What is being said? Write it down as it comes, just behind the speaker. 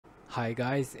Hi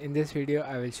guys, in this video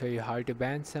I will show you how to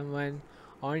ban someone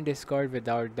on Discord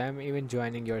without them even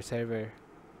joining your server.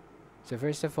 So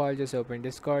first of all, just open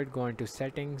Discord, go into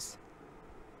settings,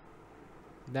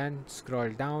 then scroll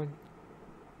down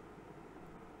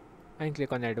and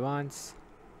click on advanced.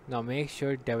 Now make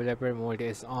sure developer mode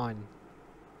is on.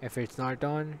 If it's not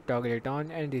on, toggle it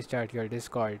on and restart your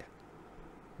Discord.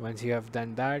 Once you have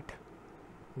done that,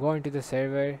 go into the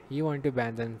server you want to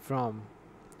ban them from.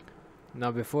 Now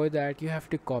before that you have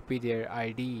to copy their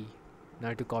ID.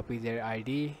 Now to copy their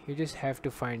ID, you just have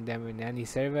to find them in any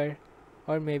server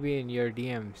or maybe in your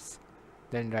DMs.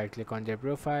 Then right click on their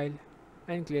profile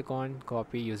and click on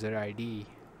copy user ID.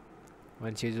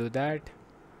 Once you do that,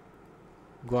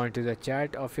 go onto the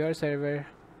chat of your server,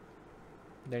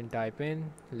 then type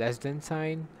in less than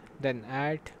sign, then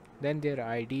at, then their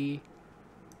ID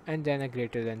and then a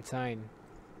greater than sign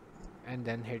and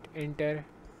then hit enter.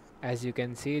 As you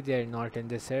can see, they are not in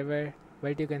the server,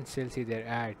 but you can still see their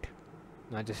at.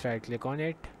 Now just right click on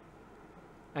it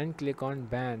and click on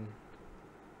ban.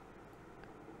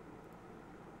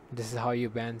 This is how you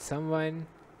ban someone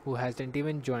who hasn't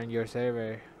even joined your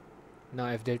server. Now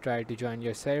if they try to join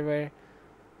your server,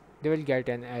 they will get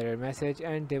an error message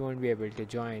and they won't be able to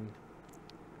join.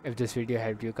 If this video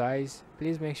helped you guys,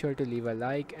 please make sure to leave a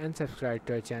like and subscribe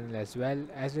to our channel as well,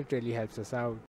 as it really helps us out.